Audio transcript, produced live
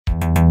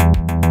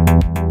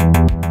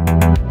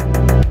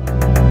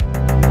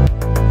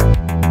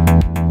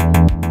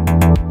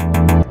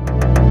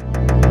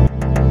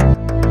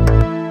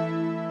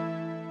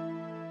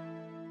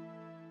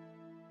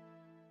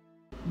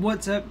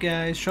What's up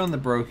guys,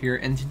 Shawnthebro here,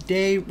 and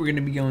today we're going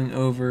to be going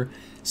over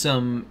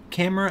some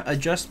camera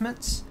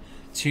adjustments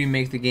to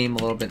make the game a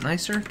little bit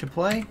nicer to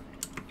play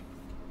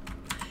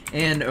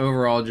and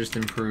overall just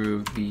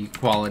improve the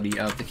quality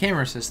of the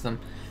camera system,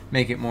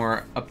 make it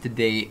more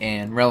up-to-date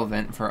and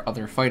relevant for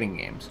other fighting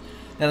games.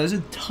 Now there's a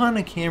ton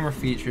of camera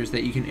features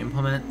that you can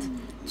implement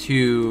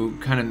to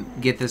kind of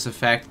get this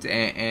effect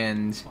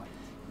and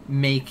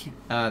make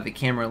the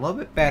camera a little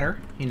bit better,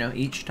 you know,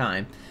 each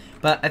time.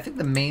 But I think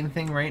the main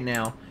thing right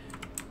now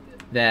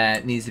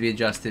that needs to be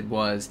adjusted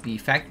was the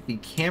fact that the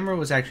camera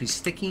was actually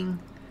sticking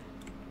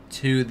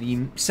to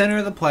the center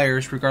of the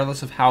players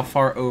regardless of how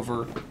far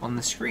over on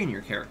the screen your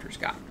characters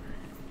got.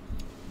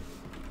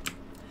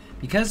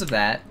 Because of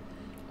that,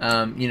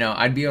 you know,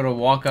 I'd be able to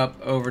walk up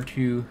over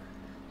to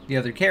the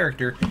other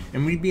character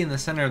and we'd be in the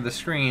center of the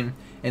screen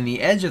and the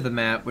edge of the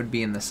map would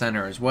be in the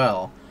center as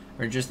well,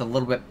 or just a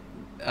little bit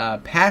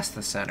past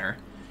the center.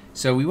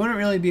 So we wouldn't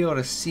really be able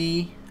to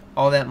see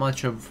all that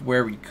much of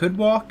where we could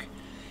walk,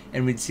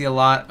 and we'd see a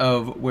lot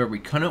of where we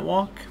couldn't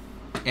walk.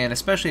 And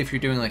especially if you're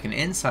doing like an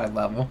inside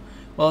level,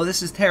 well,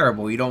 this is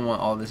terrible. You don't want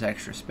all this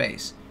extra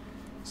space.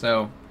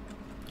 So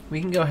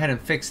we can go ahead and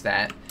fix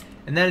that,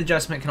 and that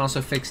adjustment can also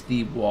fix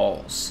the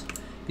walls.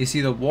 You see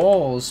the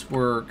walls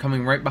were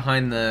coming right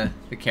behind the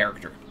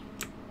character.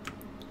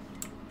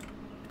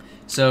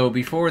 So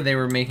before they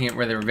were making it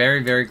where they were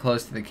very, very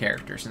close to the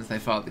character since they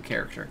followed the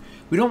character.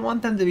 We don't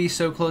want them to be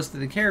so close to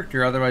the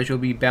character, otherwise you'll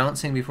be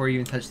bouncing before you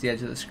even touch the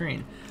edge of the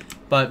screen.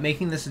 But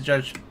making this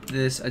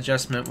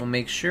adjustment will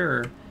make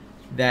sure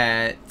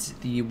that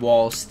the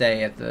walls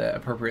stay at the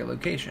appropriate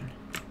location.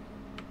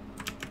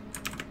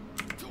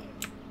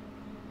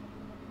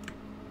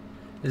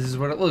 This is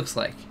what it looks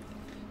like.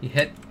 You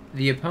hit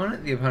the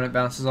opponent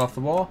bounces off the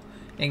wall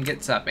and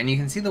gets up. And you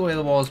can see the way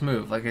the walls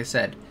move, like I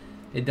said.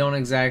 They don't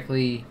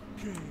exactly...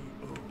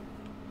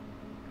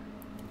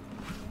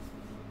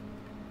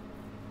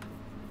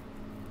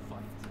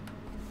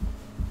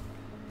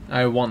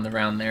 I won the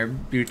round there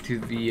due to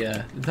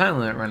the time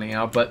limit running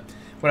out, but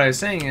what I was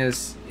saying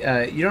is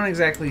you don't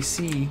exactly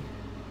see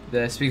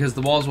this because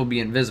the walls will be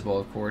invisible,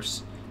 of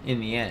course, in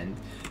the end.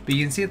 But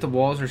you can see that the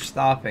walls are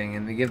stopping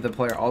and they give the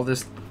player all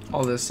this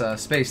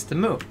space to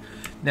move.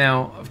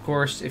 Now, of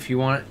course, if you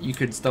want, you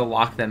could still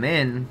lock them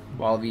in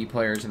while the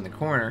player's in the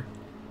corner.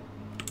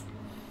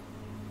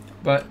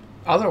 But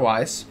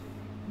otherwise,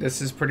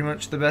 this is pretty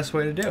much the best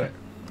way to do it.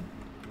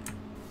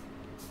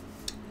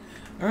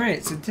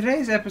 Alright, so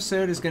today's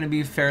episode is going to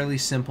be fairly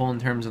simple in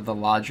terms of the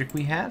logic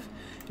we have.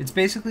 It's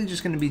basically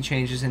just going to be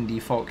changes in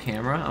default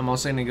camera. I'm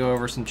also going to go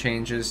over some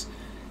changes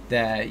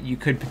that you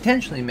could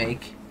potentially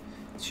make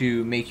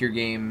to make your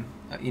game,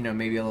 you know,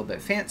 maybe a little bit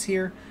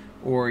fancier,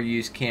 or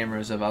use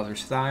cameras of other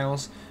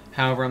styles.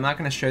 However, I'm not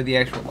going to show the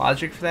actual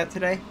logic for that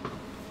today,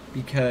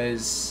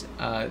 because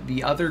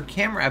the other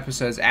camera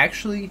episodes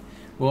actually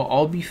will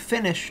all be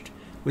finished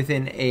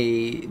within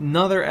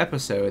another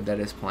episode that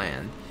is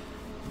planned,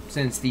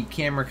 since the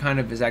camera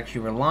kind of is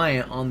actually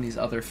reliant on these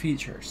other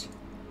features.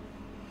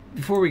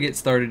 Before we get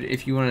started,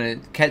 if you want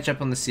to catch up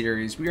on the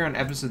series, we are on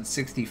episode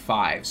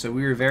 65, so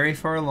we are very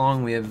far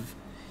along. We have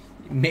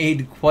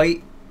made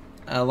quite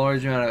a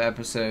large amount of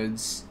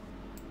episodes.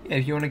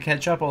 If you want to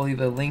catch up, I'll leave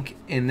a link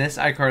in this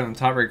iCard on the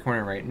top right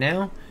corner right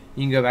now.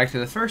 You can go back to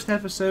the first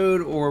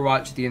episode or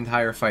watch the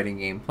entire fighting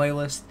game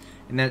playlist,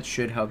 and that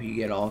should help you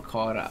get all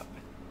caught up.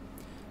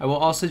 I will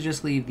also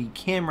just leave the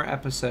camera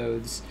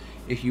episodes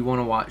if you want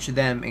to watch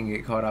them and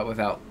get caught up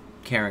without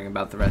caring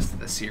about the rest of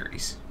the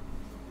series.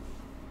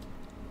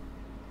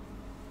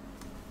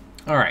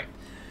 Alright,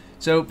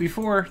 so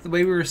before, the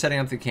way we were setting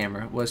up the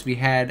camera was we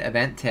had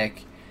event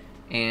tick,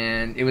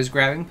 and it was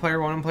grabbing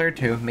player 1 and player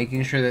 2,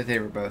 making sure that they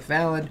were both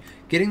valid,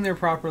 getting their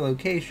proper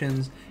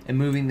locations, and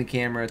moving the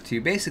camera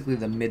to basically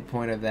the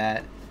midpoint of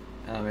that.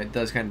 It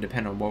does kind of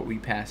depend on what we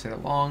pass it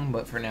along,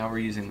 but for now we're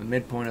using the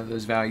midpoint of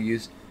those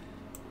values.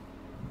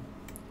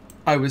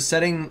 I was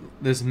setting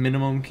this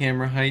minimum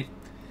camera height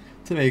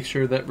to make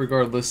sure that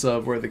regardless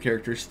of where the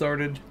character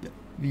started,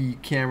 the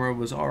camera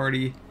was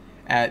already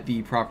at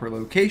the proper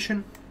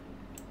location.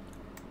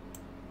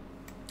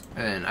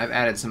 And I've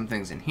added some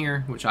things in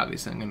here, which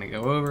obviously I'm going to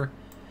go over.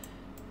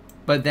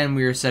 But then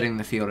we are setting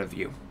the field of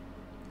view.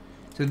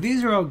 So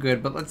these are all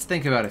good, but let's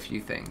think about a few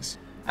things.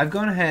 I've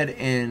gone ahead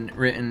and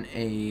written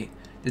a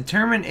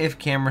determine if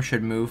camera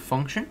should move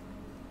function.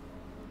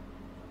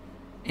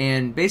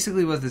 And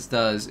basically what this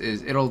does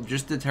is it'll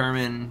just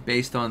determine,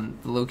 based on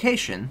the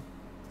location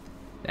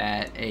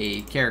that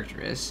a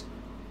character is,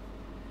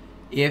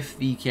 if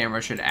the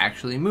camera should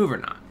actually move or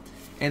not.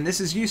 And this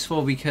is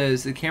useful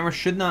because the camera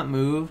should not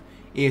move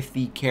if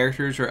the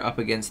characters are up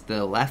against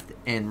the left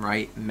and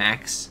right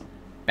max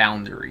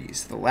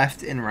boundaries. The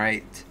left and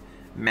right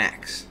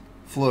max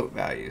float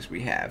values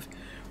we have.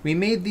 We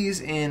made these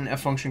in a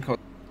function called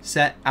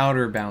set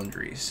outer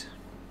boundaries.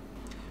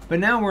 But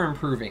now we're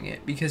improving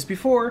it, because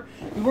before,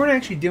 we weren't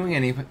actually doing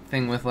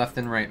anything with left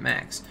and right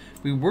max.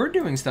 We were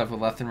doing stuff with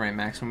left and right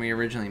max when we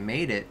originally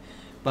made it,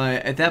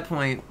 but at that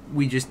point,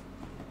 we just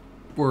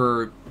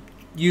were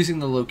using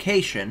the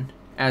location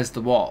as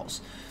the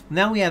walls.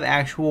 Now we have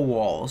actual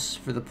walls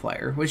for the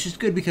player, which is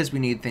good because we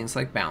need things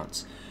like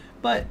bounce.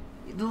 But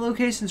the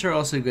locations are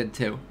also good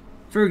too.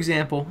 For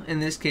example, in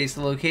this case,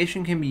 the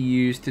location can be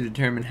used to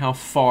determine how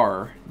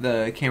far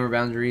the camera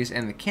boundaries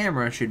and the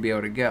camera should be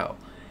able to go.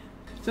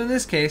 So in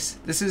this case,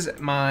 this is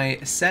my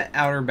set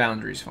outer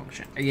boundaries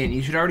function. Again,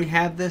 you should already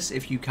have this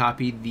if you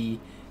copied the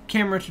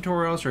camera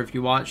tutorials or if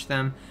you watched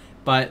them,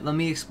 but let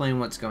me explain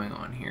what's going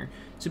on here.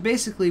 So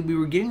basically, we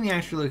were getting the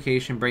actual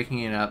location, breaking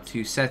it up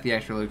to set the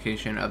actual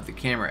location of the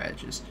camera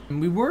edges. And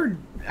we were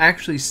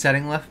actually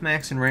setting left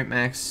max and right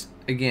max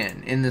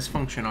again in this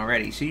function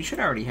already, so you should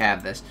already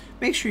have this.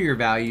 Make sure your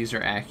values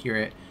are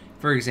accurate.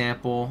 For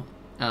example,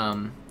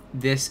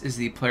 this is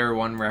the player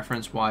 1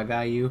 reference Y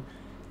value.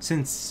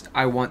 Since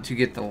I want to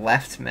get the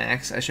left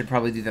max, I should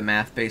probably do the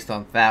math based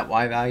on that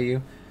Y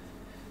value.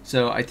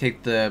 So I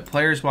take the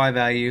player's Y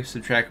value,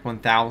 subtract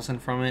 1000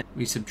 from it.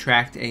 We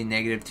subtract a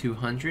negative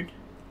 200,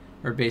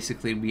 or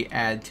basically we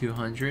add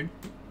 200.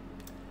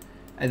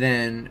 And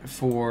then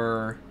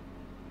for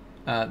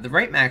the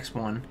right max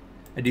one,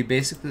 I do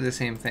basically the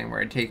same thing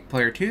where I take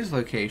player 2's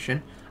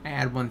location, I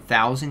add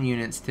 1000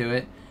 units to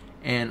it,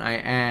 and I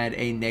add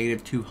a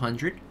negative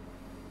 200.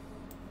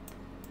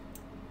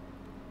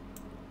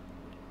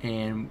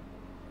 And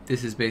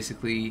this is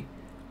basically,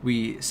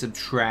 we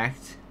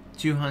subtract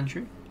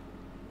 200.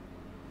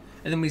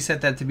 And then we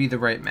set that to be the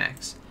right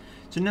max.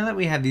 So now that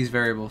we have these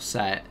variables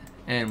set,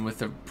 and with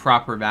the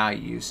proper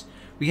values,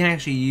 we can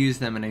actually use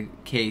them in a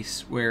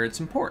case where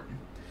it's important.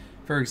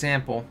 For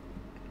example,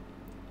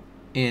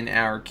 in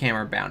our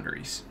camera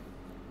boundaries.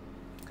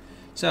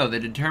 So the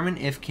determine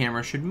if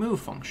camera should move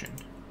function.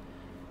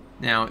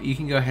 Now you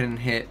can go ahead and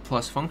hit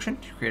plus function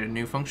to create a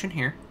new function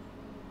here,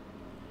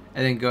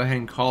 and then go ahead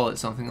and call it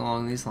something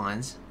along these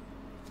lines.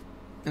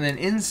 And then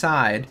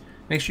inside,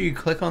 make sure you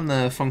click on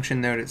the function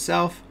node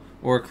itself,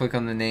 or click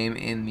on the name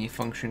in the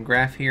function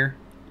graph here,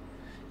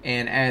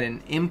 and add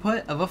an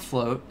input of a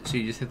float. So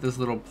you just hit this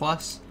little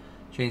plus,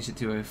 change it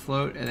to a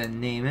float, and then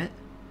name it.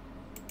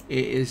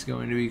 It is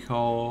going to be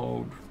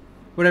called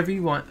whatever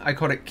you want. I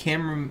called it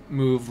camera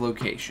move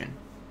location.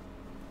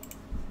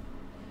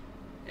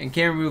 And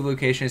camera move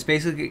location is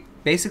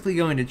basically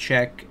going to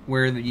check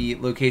where the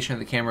location of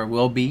the camera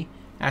will be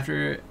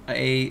after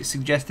a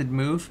suggested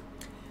move.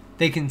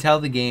 They can tell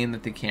the game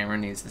that the camera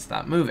needs to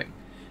stop moving,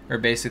 or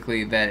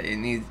basically that it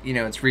needs,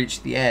 it's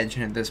reached the edge,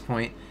 and at this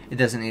point it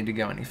doesn't need to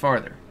go any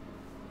farther.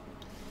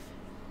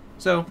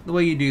 So the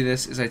way you do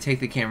this is I take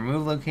the camera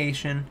move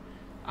location,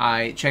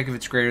 I check if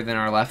it's greater than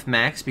our left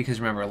max, because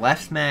remember,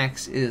 left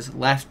max is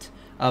left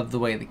of the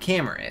way the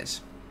camera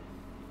is.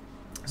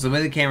 So the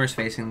way the camera is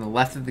facing, the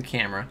left of the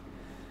camera,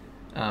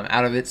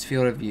 out of its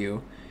field of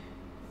view,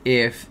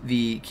 if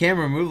the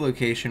camera move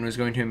location was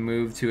going to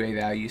move to a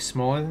value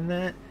smaller than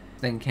that,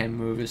 then can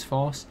move is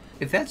false.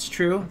 If that's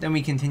true, then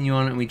we continue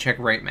on and we check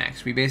right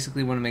max. We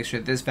basically want to make sure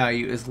that this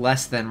value is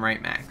less than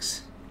right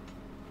max.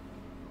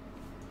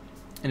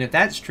 And if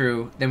that's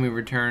true, then we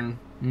return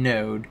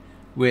node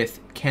with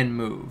can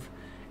move.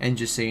 And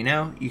just so you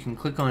know, you can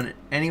click on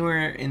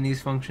anywhere in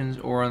these functions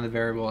or on the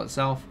variable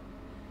itself,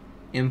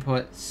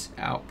 inputs,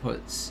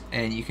 outputs,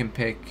 and you can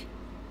pick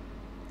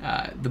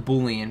the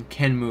boolean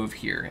can move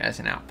here as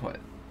an output.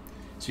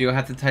 So you'll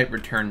have to type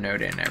return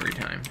node in every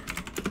time.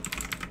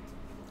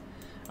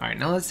 Alright,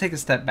 now let's take a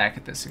step back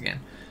at this again.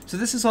 So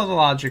this is all the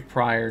logic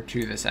prior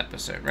to this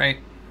episode, right?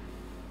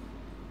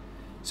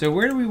 So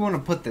where do we want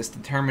to put this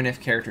determine if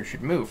character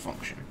should move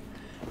function?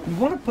 We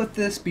want to put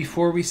this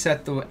before we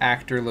set the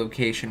actor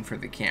location for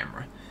the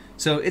camera.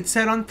 So it's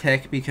set on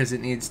tick because it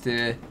needs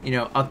to,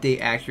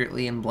 update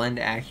accurately and blend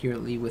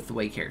accurately with the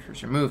way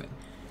characters are moving.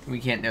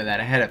 We can't know that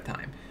ahead of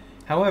time.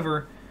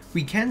 However,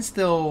 we can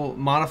still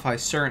modify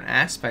certain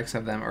aspects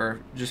of them,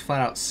 or just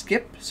flat out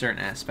skip certain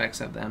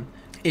aspects of them,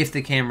 if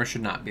the camera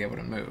should not be able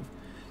to move.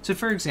 So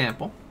for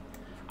example,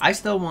 I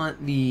still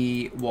want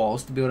the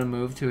walls to be able to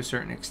move to a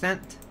certain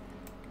extent,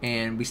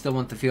 and we still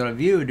want the field of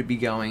view to be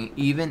going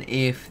even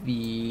if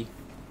the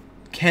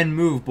can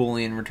move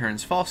boolean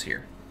returns false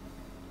here.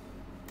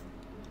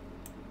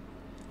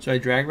 So I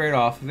drag right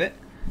off of it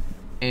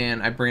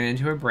and I bring it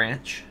into a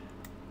branch.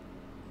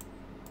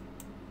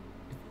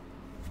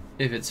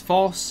 If it's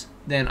false,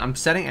 then I'm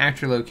setting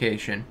actor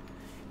location.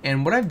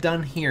 And what I've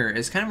done here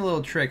is kind of a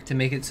little trick to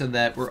make it so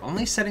that we're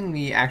only setting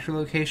the actor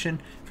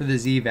location for the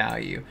Z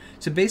value.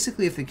 So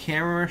basically, if the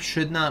camera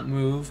should not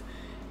move,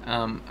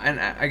 and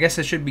I guess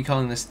I should be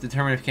calling this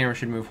determine if camera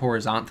should move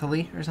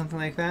horizontally or something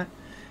like that.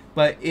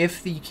 But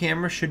if the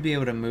camera should be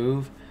able to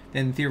move,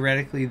 then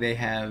theoretically they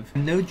have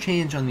no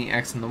change on the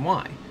X and the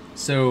Y.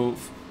 So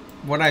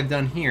what I've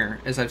done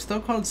here is I've still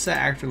called set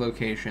actor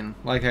location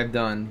like I've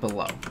done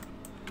below.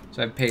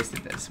 So I've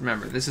pasted this.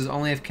 Remember, this is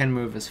only if can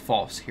move is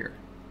false here.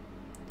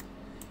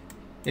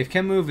 If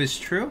can move is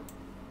true,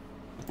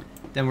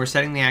 then we're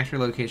setting the actor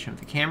location of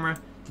the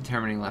camera,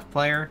 determining left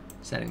player,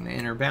 setting the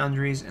inner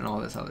boundaries, and all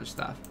this other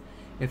stuff.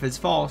 If it's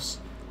false,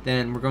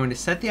 then we're going to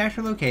set the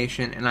actor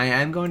location, and I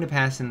am going to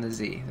pass in the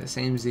Z, the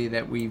same Z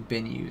that we've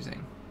been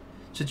using.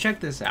 So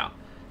check this out.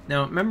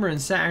 Now remember, in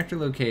set actor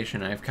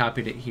location, I've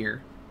copied it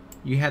here.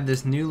 You have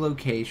this new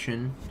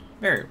location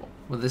variable.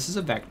 Well, this is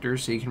a vector,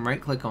 so you can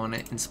right click on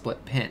it and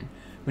split pin.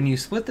 When you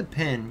split the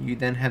pin, you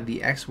then have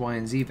the X, Y,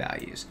 and Z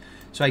values.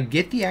 So I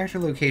get the actor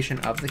location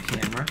of the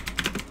camera,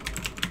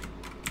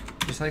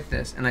 just like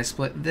this, and I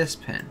split this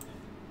pin.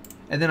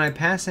 And then I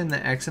pass in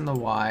the X and the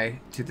Y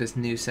to this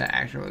new set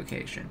actor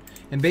location.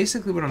 And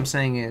basically what I'm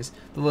saying is,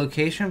 the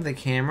location of the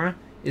camera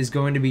is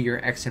going to be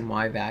your X and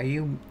Y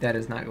value. That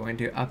is not going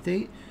to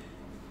update.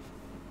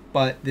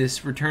 But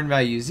this return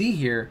value Z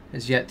here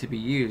is yet to be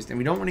used. And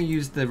we don't want to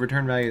use the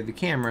return value of the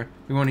camera.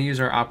 We want to use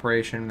our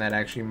operation that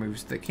actually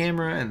moves the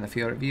camera and the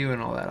field of view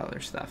and all that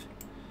other stuff.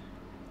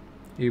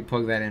 You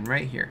plug that in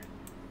right here.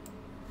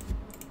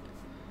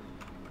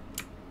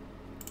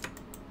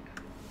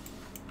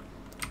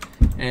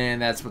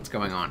 And that's what's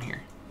going on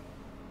here.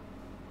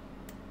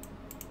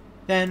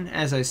 Then,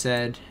 as I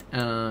said,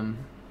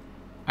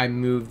 I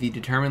move the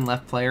determine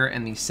left player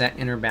and the set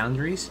inner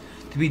boundaries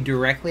to be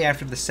directly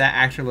after the set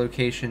actor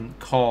location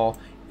call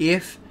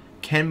if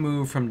can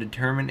move from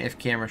determine if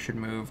camera should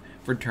move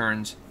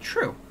returns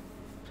true.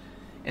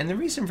 And the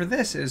reason for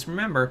this is,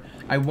 remember,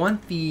 I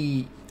want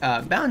the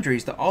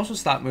boundaries to also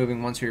stop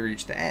moving once we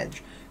reach the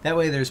edge. That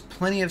way there's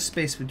plenty of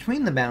space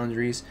between the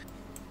boundaries.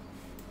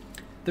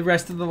 The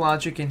rest of the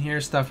logic in here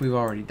is stuff we've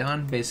already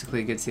done.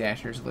 Basically it gets the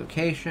actor's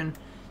location,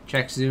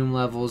 checks zoom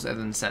levels, and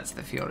then sets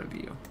the field of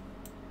view.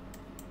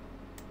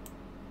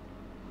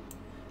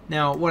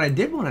 Now, what I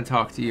did want to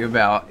talk to you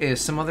about is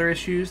some other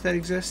issues that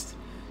exist.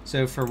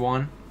 So for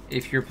one,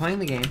 if you're playing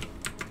the game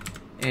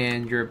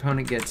and your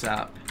opponent gets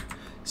up,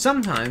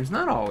 sometimes,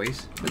 not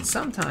always, but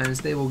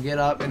sometimes they will get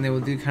up and they will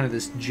do kind of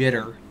this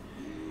jitter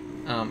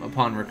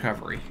upon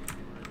recovery.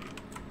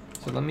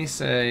 So let me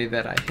say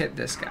that I hit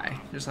this guy,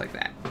 just like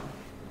that.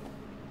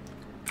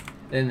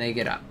 Then they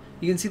get up.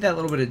 You can see that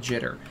little bit of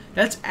jitter.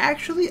 That's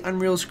actually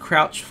Unreal's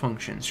crouch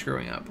function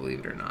screwing up,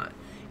 believe it or not.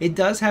 It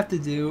does have to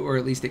do, or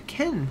at least it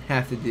can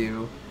have to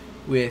do,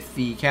 with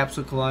the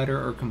capsule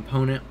collider or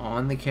component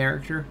on the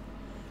character,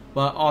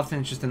 but often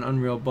it's just an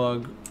Unreal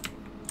bug.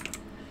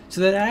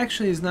 So that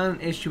actually is not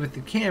an issue with the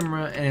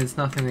camera, and it's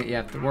nothing that you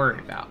have to worry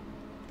about.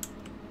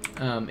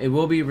 It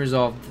will be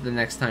resolved the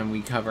next time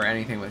we cover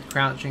anything with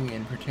crouching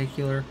in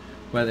particular,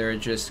 whether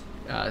it's just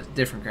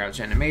different crouch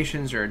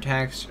animations or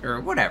attacks or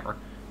whatever.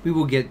 We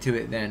will get to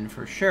it then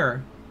for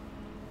sure,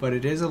 but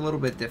it is a little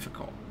bit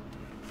difficult.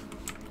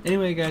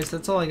 Anyway guys,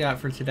 that's all I got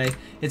for today.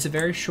 It's a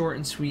very short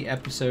and sweet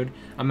episode.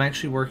 I'm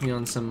actually working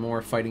on some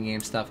more fighting game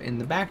stuff in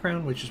the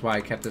background, which is why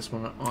I kept this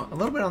one a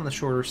little bit on the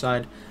shorter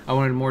side. I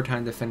wanted more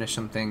time to finish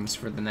some things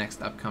for the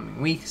next upcoming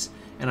weeks,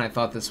 and I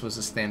thought this was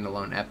a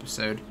standalone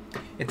episode.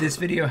 If this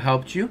video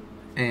helped you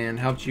and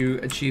helped you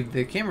achieve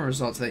the camera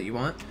results that you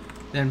want,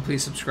 then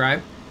please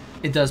subscribe.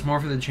 It does more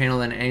for the channel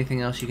than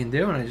anything else you can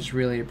do, and I just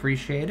really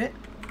appreciate it.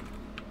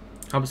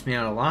 Helps me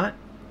out a lot.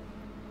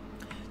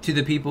 To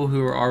the people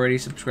who are already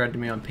subscribed to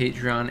me on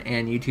Patreon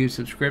and YouTube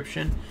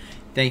subscription,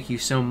 thank you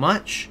so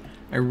much.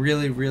 I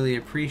really, really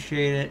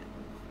appreciate it.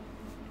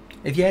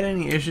 If you had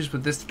any issues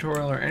with this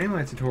tutorial or any of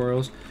my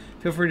tutorials,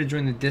 feel free to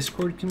join the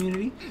Discord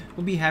community.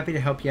 We'll be happy to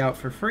help you out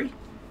for free.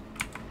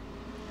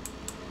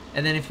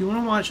 And then if you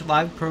want to watch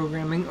live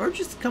programming or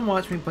just come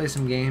watch me play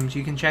some games,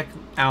 you can check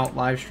out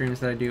live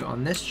streams that I do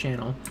on this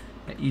channel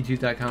at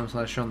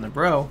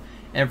youtube.com/Shawnthebro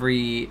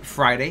every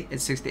Friday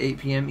at 6 to 8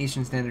 p.m.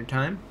 Eastern Standard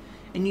Time.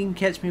 And you can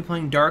catch me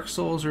playing Dark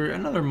Souls or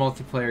another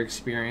multiplayer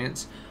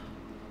experience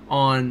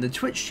on the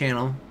Twitch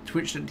channel,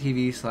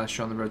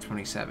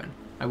 twitch.tv/Shawnthebro27.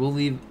 I will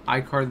leave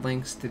iCard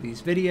links to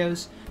these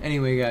videos.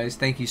 Anyway guys,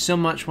 thank you so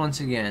much once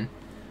again.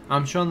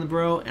 I'm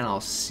Shawnthebro, and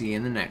I'll see you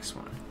in the next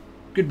one.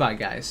 Goodbye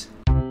guys.